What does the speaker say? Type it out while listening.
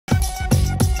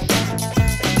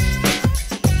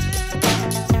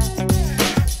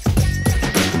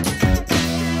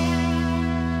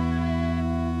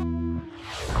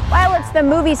the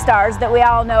movie stars that we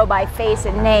all know by face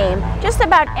and name, just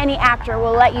about any actor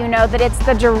will let you know that it's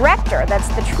the director that's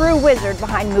the true wizard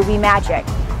behind movie magic.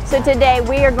 So today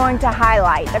we are going to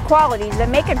highlight the qualities that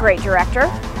make a great director,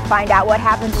 find out what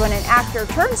happens when an actor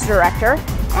turns director,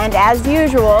 and as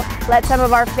usual, let some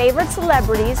of our favorite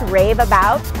celebrities rave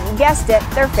about, you guessed it,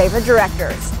 their favorite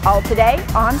directors. All today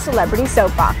on Celebrity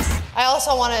Soapbox. I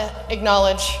also want to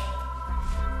acknowledge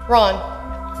Ron.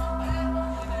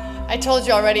 I told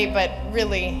you already, but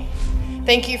really,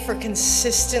 thank you for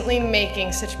consistently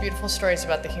making such beautiful stories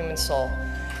about the human soul.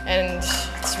 And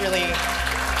it's really,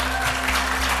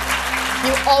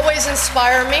 you always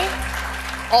inspire me,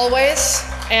 always,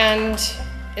 and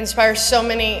inspire so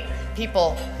many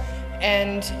people.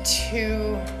 And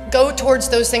to go towards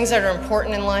those things that are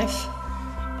important in life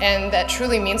and that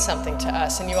truly mean something to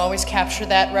us. And you always capture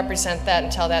that, represent that,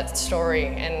 and tell that story.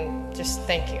 And just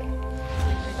thank you.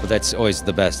 Well, that's always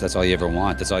the best. That's all you ever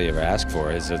want. That's all you ever ask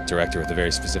for, is a director with a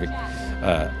very specific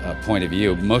point of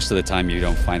view. Most of the time you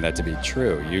don't find that to be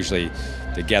true. Usually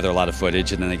they gather a lot of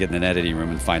footage and then they get in an editing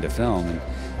room and find a film. And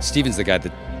Steven's the guy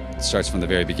that starts from the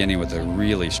very beginning with a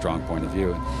really strong point of view.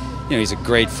 You know, he's a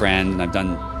great friend, and I've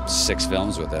done 6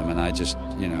 films with him, and I just,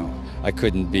 you know, I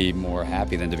couldn't be more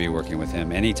happy than to be working with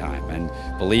him anytime. And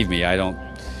believe me, you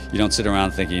don't sit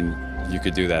around thinking you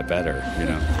could do that better, you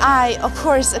know. I, of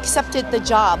course, accepted the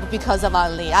job because of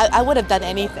Ali. I would have done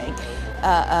anything,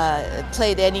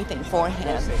 played anything for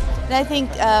him. And I think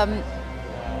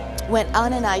when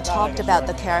Anna and I talked about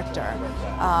the character,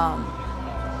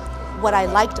 what I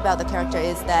liked about the character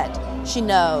is that she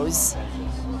knows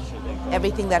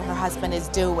everything that her husband is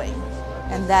doing,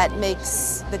 and that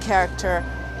makes the character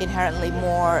inherently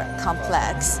more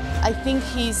complex. I think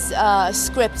his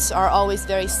scripts are always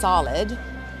very solid,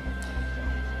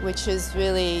 which is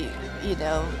really, you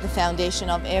know, the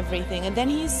foundation of everything. And then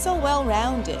he's so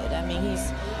well-rounded. I mean,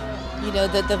 he's, you know,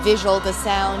 the visual, the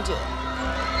sound,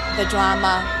 the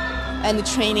drama, and the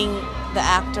training the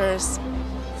actors.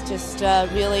 It's just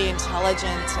really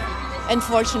intelligent and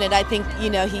fortunate. I think,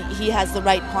 you know, he has the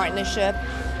right partnership.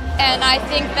 And I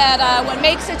think that what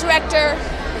makes a director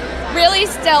really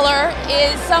stellar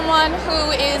is someone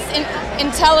who is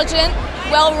intelligent,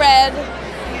 well-read,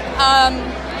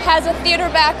 has a theater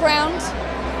background,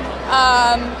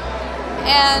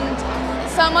 and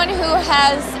someone who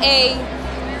has a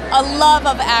love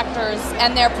of actors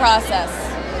and their process,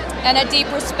 and a deep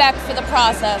respect for the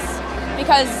process,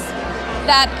 because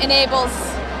that enables,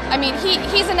 I mean,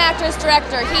 he's an actor's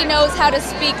director. He knows how to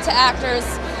speak to actors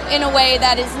in a way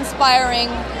that is inspiring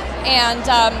and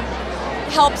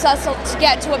helps us to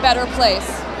get to a better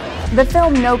place. The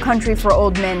film No Country for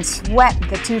Old Men swept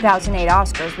the 2008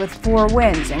 Oscars with 4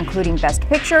 wins, including Best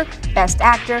Picture, Best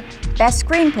Actor, Best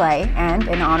Screenplay, and,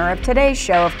 in honor of today's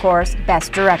show, of course,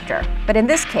 Best Director. But in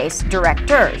this case,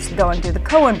 directors, going to the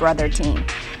Coen brother team.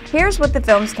 Here's what the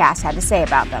film's cast had to say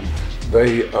about them.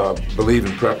 They believe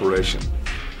in preparation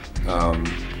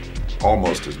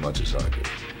almost as much as I do.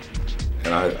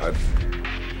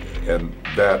 And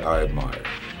that I admire.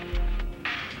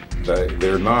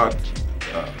 They're not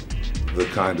the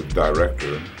kind of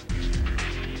director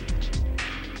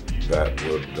that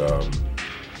would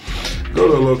go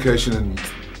to a location and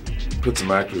put some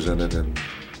actors in it and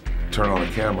turn on a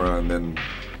camera and then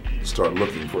start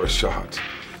looking for a shot.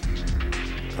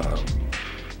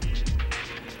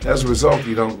 As a result,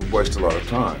 you don't waste a lot of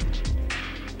time.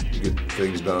 You get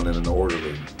things done in an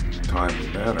orderly, timely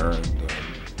manner, and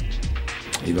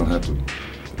you don't have to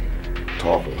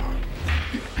talk a lot.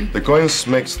 The Coens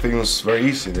makes things very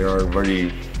easy. They are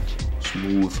very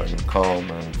smooth and calm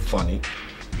and funny,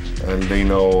 and they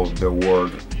know the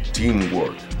word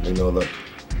teamwork. They know that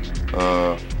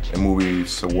a movie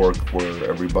is a work where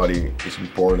everybody is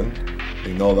important.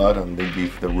 They know that, and they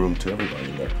give the room to everybody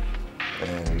in there.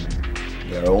 And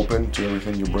they're open to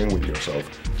everything you bring with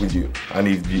you. And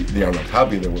if they are not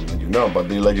happy, they will let you know, but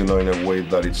they let you know in a way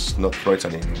that it's not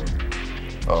threatening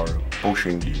or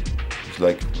pushing you. It's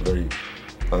like very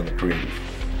creative.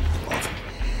 Awful.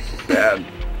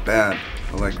 Bad.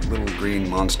 They're like little green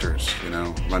monsters, you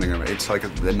know, running around. It's like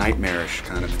the nightmarish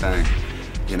kind of thing,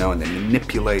 you know, and they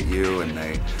manipulate you and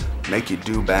they make you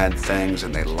do bad things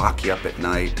and they lock you up at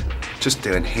night just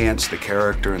to enhance the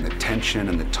character and the tension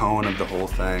and the tone of the whole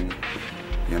thing,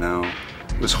 you know.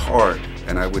 It was hard,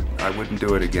 and I wouldn't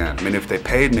do it again. I mean, if they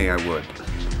paid me, I would,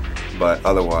 but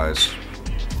otherwise,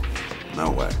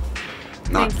 no way.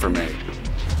 Not for me.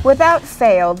 Without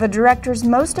fail, the directors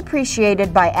most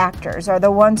appreciated by actors are the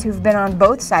ones who've been on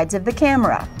both sides of the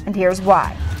camera, and here's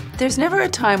why. There's never a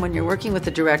time when you're working with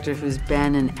a director who's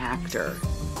been an actor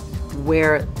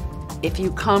where if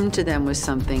you come to them with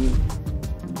something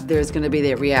there's going to be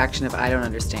the reaction of, I don't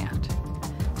understand.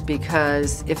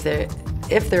 Because if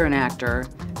they're an actor,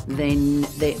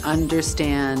 they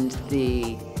understand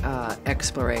the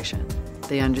exploration.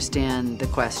 They understand the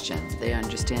question. They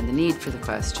understand the need for the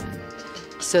question.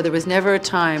 So there was never a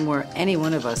time where any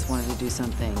one of us wanted to do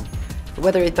something,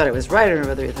 whether he thought it was right or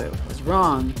whether he thought it was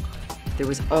wrong, there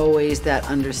was always that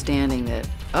understanding that,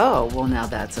 oh, well, now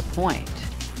that's a point.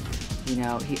 You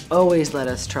know, he always let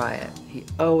us try it. He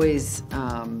always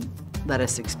let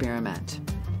us experiment.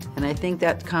 And I think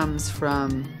that comes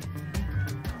from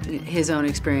his own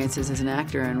experiences as an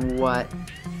actor and what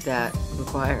that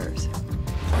requires.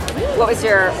 What was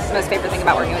your most favorite thing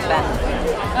about working with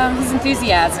Ben? His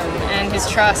enthusiasm and his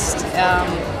trust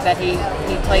that he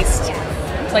placed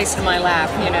in my lap,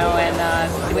 you know,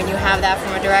 and when you have that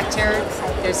from a director,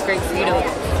 there's great freedom.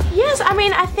 Yes, I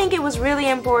mean, I think it was really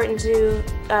important to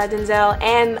Denzel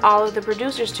and all of the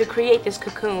producers to create this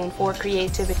cocoon for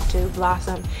creativity to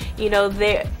blossom. You know,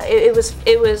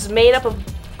 it was made up of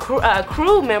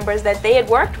crew members that they had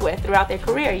worked with throughout their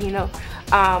career, you know.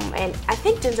 And I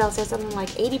think Denzel said something like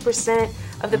 80%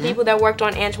 of the people that worked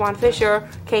on Antoine Fisher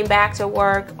came back to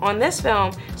work on this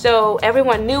film. So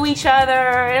everyone knew each other,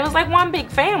 and it was like one big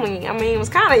family. I mean, it was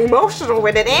kind of emotional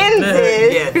when it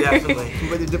ended. Yeah, definitely.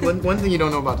 But one thing you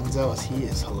don't know about Denzel is he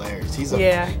is hilarious. He's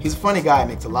a funny guy,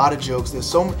 makes a lot of jokes. There's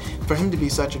for him to be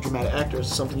such a dramatic actor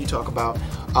is something you talk about.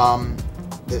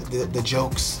 The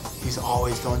jokes, he's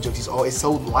always telling jokes. He's always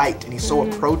so light and he's so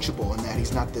approachable in that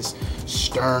he's not this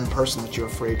stern person that you're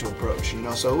afraid to approach, you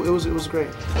know, so it was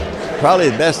great. Probably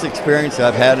the best experience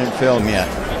I've had in film yet.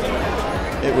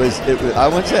 It was I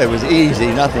wouldn't say it was easy,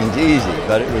 nothing's easy,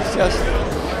 but it was just,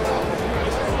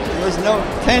 there was no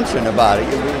tension about it.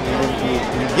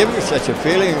 You give you such a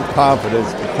feeling of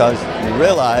confidence because you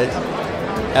realize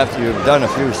after you've done a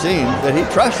few scenes that he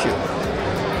trusts you.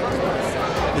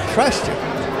 He trusts you.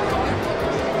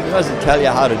 He doesn't tell you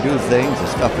how to do things and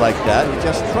stuff like that. He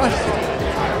just trusts you.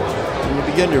 And you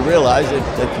begin to realize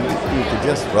that you can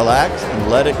just relax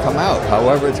and let it come out,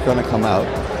 however it's going to come out,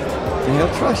 and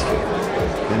he'll trust you.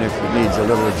 And if it needs a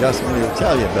little adjustment, he'll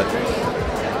tell you. But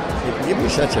it can give you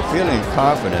such a feeling of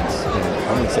confidence, and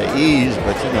I wouldn't say ease,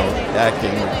 but you know,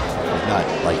 acting is not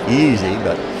like easy,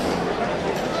 but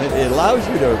it allows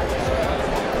you to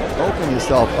open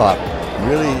yourself up,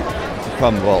 really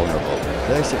become vulnerable.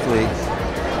 Basically,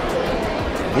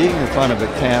 being in front of a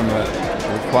camera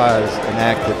requires an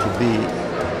actor to be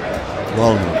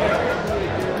vulnerable.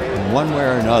 In one way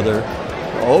or another,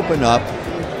 open up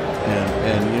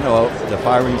and you know, the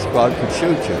firing squad could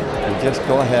shoot you. You just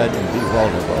go ahead and be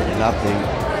vulnerable and not be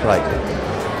frightened.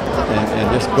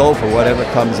 And just go for whatever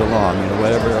comes along, you know,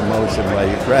 whatever emotion way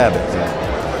you grab it.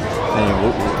 And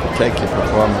you take your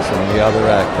performance from the other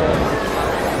actor.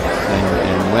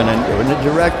 And when a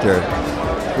director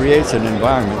creates an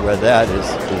environment where that is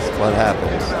what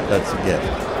happens, that's a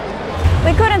gift.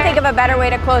 We couldn't think of a better way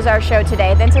to close our show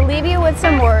today than to leave you with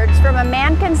some words from a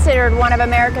man considered one of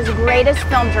America's greatest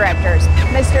film directors,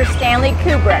 Mr. Stanley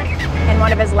Kubrick, in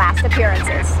one of his last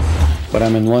appearances. But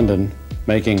I'm in London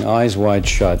making Eyes Wide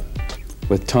Shut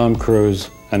with Tom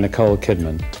Cruise and Nicole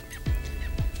Kidman.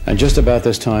 And just about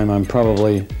this time, I'm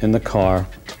probably in the car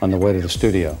on the way to the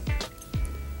studio,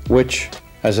 which,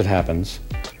 as it happens,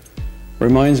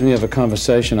 reminds me of a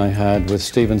conversation I had with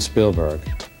Steven Spielberg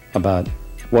about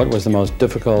what was the most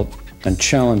difficult and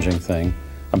challenging thing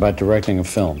about directing a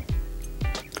film.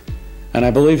 And I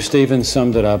believe Steven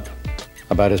summed it up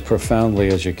about as profoundly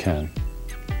as you can.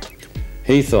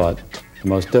 He thought the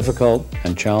most difficult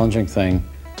and challenging thing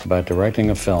about directing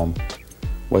a film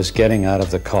was getting out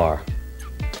of the car.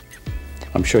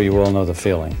 I'm sure you all know the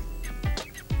feeling.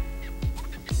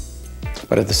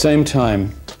 But at the same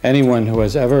time, anyone who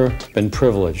has ever been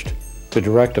privileged to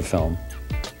direct a film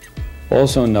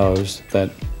also knows that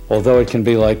although it can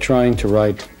be like trying to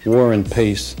write War and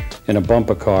Peace in a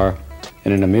bumper car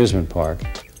in an amusement park,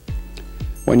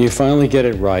 when you finally get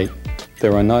it right,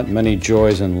 there are not many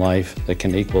joys in life that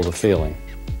can equal the feeling.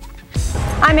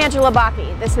 I'm Angela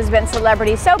Baki. This has been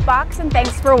Celebrity Soapbox, and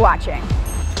thanks for watching.